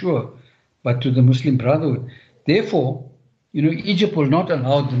again not sure, but to the Muslim Brotherhood. Therefore, Egypt will not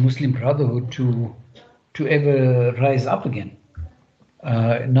allow the Muslim Brotherhood to ever rise up again.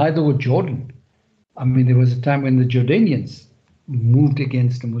 Neither would Jordan. I mean, there was a time when the Jordanians moved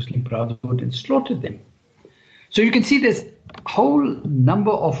against the Muslim Brotherhood and slaughtered them. So you can see there's a whole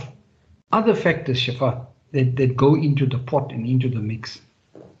number of other factors, Shafat, that go into the pot and into the mix.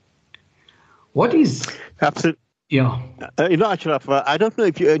 What is... Absolutely. Yeah. Ashraf, I don't know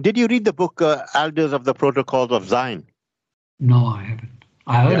if did you read the book Elders of the Protocols of Zion? No, I haven't.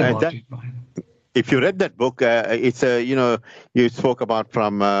 I heard about it. If you read that book, it's you spoke about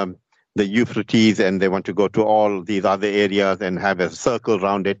from the Euphrates, and they want to go to all these other areas and have a circle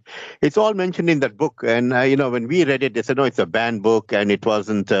around it. It's all mentioned in that book. And, when we read it, they said, no, it's a banned book and it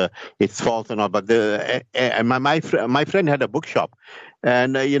wasn't, it's false and all. But my friend had a bookshop.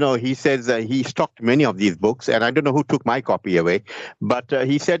 And, he says he stocked many of these books. And I don't know who took my copy away. But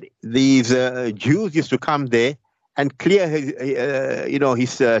he said these Jews used to come there and clear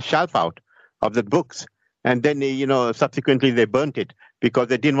his shelf out of the books. And then, subsequently they burnt it because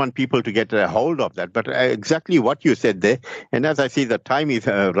they didn't want people to get a hold of that. But exactly what you said there, and as I see the time is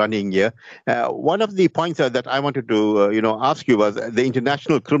running here, one of the points that I wanted to, ask you was the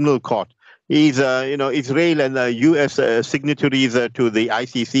International Criminal Court is, Israel and the U.S. signatories to the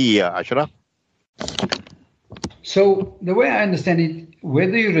ICC, Ashraf? So the way I understand it,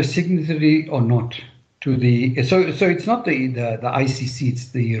 whether you're a signatory or not to the, so it's not the ICC, it's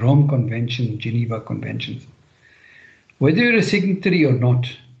the Rome Convention, Geneva Conventions. Whether you're a signatory or not,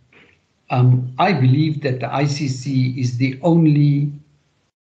 I believe that the ICC is the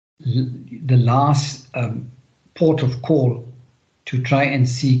last port of call to try and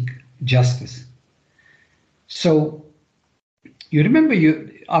seek justice. So you remember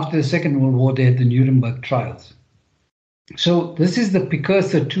after the Second World War, they had the Nuremberg trials. So this is the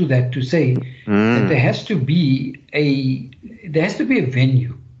precursor to that, to say that there has to be a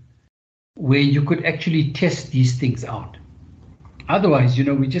venue where you could actually test these things out. Otherwise,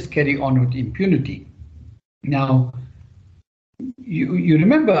 we just carry on with impunity. Now, you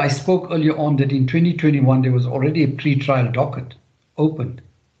remember I spoke earlier on that in 2021 there was already a pre-trial docket opened.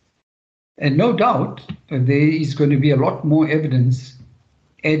 And no doubt there is going to be a lot more evidence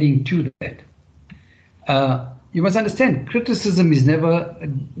adding to that. You must understand, criticism is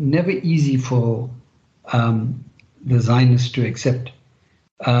never easy for the Zionists to accept.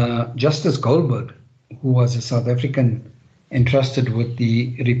 Justice Goldberg, who was a South African entrusted with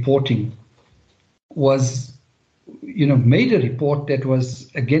the reporting, was, made a report that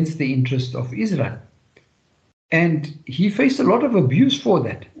was against the interest of Israel. And he faced a lot of abuse for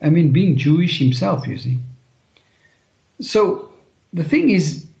that. I mean, being Jewish himself, you see. So the thing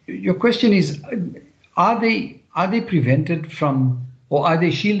is, your question is, are they prevented from, or are they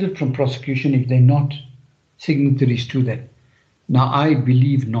shielded from prosecution if they're not signatories to that? Now, I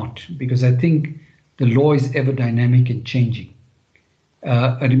believe not, because I think the law is ever dynamic and changing.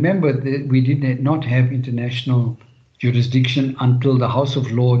 Remember that we did not have international jurisdiction until the House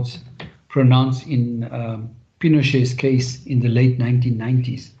of Lords pronounced in Pinochet's case in the late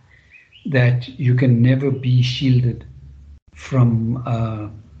 1990s that you can never be shielded from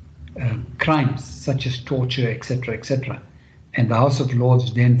crimes such as torture, etc., etc. And the House of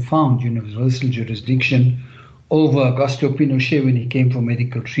Lords then found universal jurisdiction over Augusto Pinochet when he came for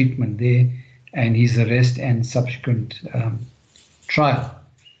medical treatment there, and his arrest and subsequent trial.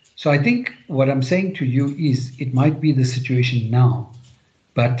 So I think what I'm saying to you is it might be the situation now,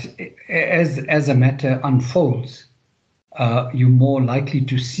 but as a matter unfolds, you're more likely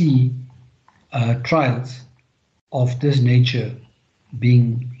to see trials of this nature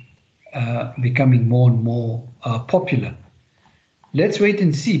becoming more and more popular. Let's wait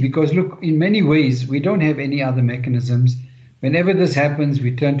and see, because look, in many ways, we don't have any other mechanisms. Whenever this happens,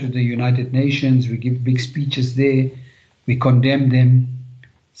 we turn to the United Nations, we give big speeches there, we condemn them.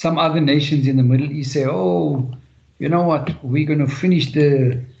 Some other nations in the Middle East say, oh, you know what, we're going to finish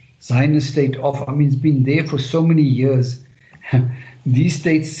the Zionist state off. I mean, it's been there for so many years. These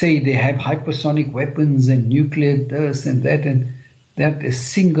states say they have hypersonic weapons and nuclear this and that a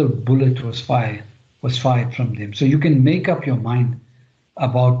single bullet was fired from them. So you can make up your mind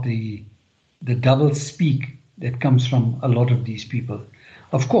about the double speak that comes from a lot of these people.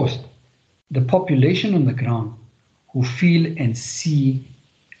 Of course, the population on the ground who feel and see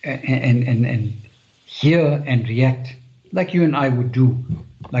and hear and react like you and I would do,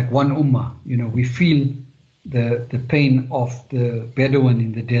 like one ummah. We feel the pain of the Bedouin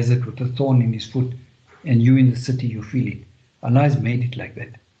in the desert with a thorn in his foot, and you in the city, you feel it. Allah has made it like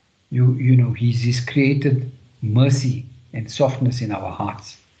that. He's created mercy and softness in our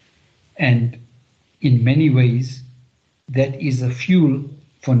hearts. And in many ways, that is a fuel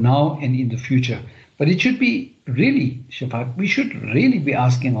for now and in the future. But it should be really, Shafat, we should really be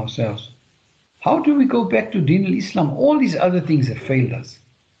asking ourselves, how do we go back to Din al-Islam? All these other things have failed us.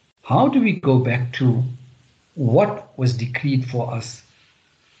 How do we go back to what was decreed for us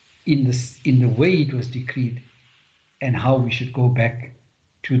in the way it was decreed, and how we should go back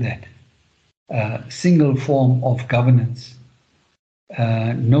to that single form of governance,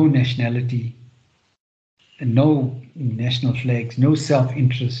 no nationality, no national flags, no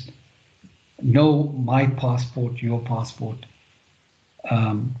self-interest, no my passport, your passport,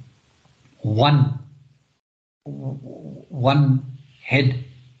 one head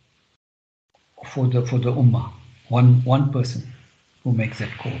for the ummah, one person who makes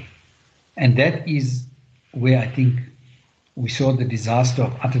that call. And that is where I think we saw the disaster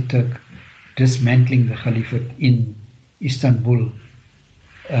of Ataturk dismantling the Caliphate in Istanbul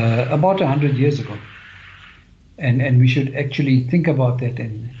about 100 years ago. And we should actually think about that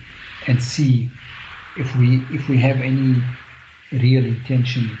and see if we have any real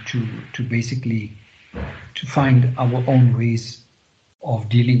intention to basically to find our own ways of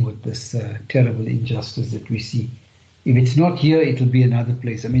dealing with this terrible injustice that we see. If it's not here, it'll be another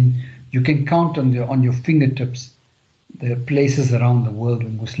place. I mean, you can count on your fingertips the places around the world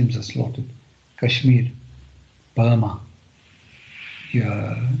where Muslims are slaughtered. Kashmir, Burma,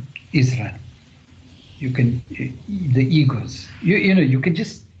 Israel. You can the Uyghurs. You can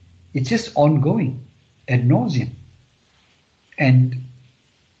just, it's just ongoing ad nauseum. And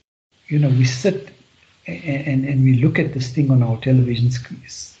we sit and we look at this thing on our television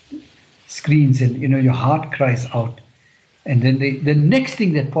screens, and your heart cries out. And then the next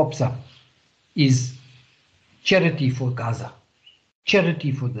thing that pops up is charity for Gaza,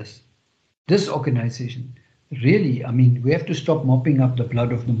 charity for this organization. Really, I mean, we have to stop mopping up the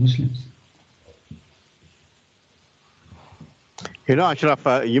blood of the Muslims. Ashraf,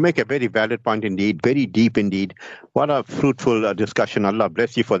 you make a very valid point indeed, very deep indeed. What a fruitful discussion. Allah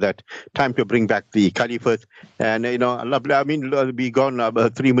bless you for that. Time to bring back the Caliphate. And, Allah, I mean, we'll be gone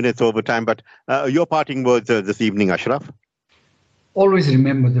 3 minutes over time, but your parting words this evening, Ashraf? Always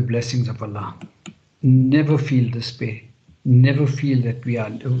remember the blessings of Allah. Never feel despair. Never feel that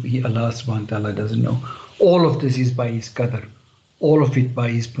Allah subhanahu wa ta'ala doesn't know. All of this is by His qadr. All of it by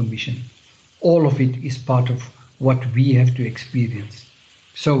His permission. All of it is part of what we have to experience.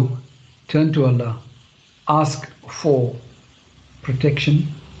 So turn to Allah, ask for protection,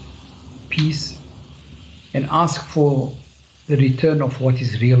 peace, and ask for the return of what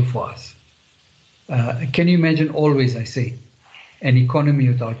is real for us. Can you imagine, always I say, an economy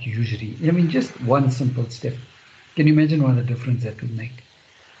without usury? I mean, just one simple step. Can you imagine what a difference that will make?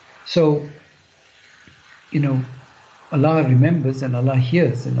 So, Allah remembers and Allah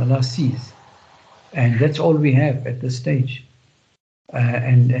hears and Allah sees. And that's all we have at this stage.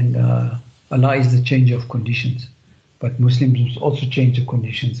 And Allah is the changer of conditions. But Muslims must also change the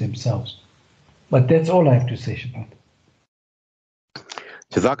conditions themselves. But that's all I have to say, Shafat.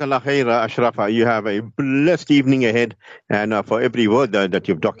 Jazakallah khair, Ashraf. You have a blessed evening ahead. And for every word that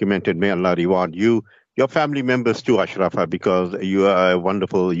you've documented, may Allah reward you your family members too, Ashraf, because you are a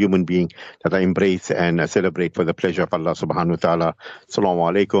wonderful human being that I embrace and celebrate for the pleasure of Allah subhanahu wa ta'ala.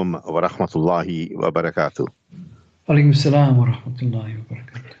 Assalamu alaikum wa rahmatullahi wa barakatuh. Alaikum salam wa rahmatullahi wa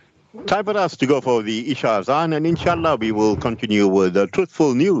barakatuh. Time for us to go for the Isha Azan, and inshallah we will continue with the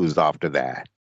truthful news after that.